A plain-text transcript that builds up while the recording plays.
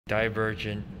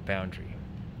Divergent boundary.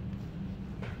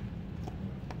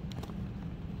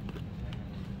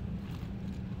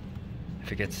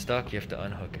 If it gets stuck, you have to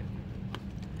unhook it.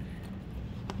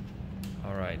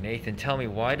 All right, Nathan, tell me,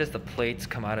 why does the plates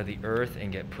come out of the earth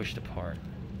and get pushed apart?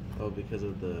 Oh, because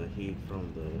of the heat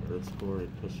from the Earth's core,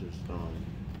 it pushes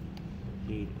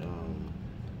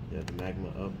the magma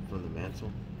up from the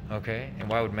mantle. Okay, and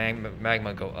why would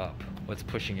magma go up? What's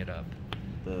pushing it up?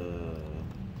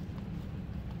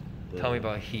 Tell me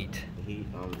about heat. The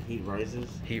heat rises.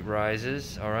 Heat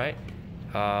rises, all right.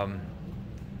 What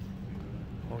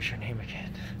was your name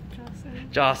again?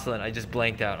 Jocelyn. Jocelyn, I just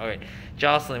blanked out. All right,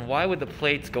 Jocelyn, why would the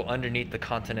plates go underneath the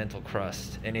continental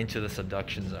crust and into the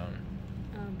subduction zone?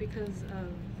 Because of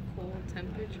cold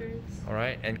temperatures. All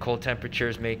right, and cold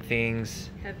temperatures make things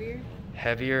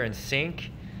heavier and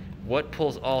sink. What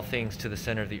pulls all things to the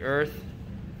center of the earth?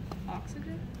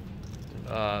 Oxygen?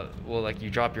 Well, like you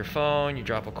drop your phone, you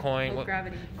drop a coin. Oh,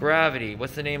 gravity. Gravity.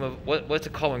 What's the name of what's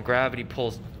it called when gravity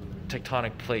pulls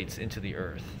tectonic plates into the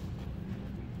earth?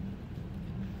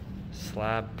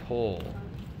 Slab pull.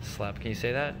 Slab. Can you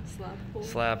say that? Slab pull.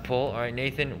 Slab pull. All right,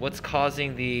 Nathan. What's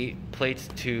causing the plates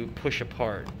to push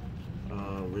apart?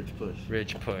 Ridge push.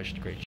 Ridge push. Great.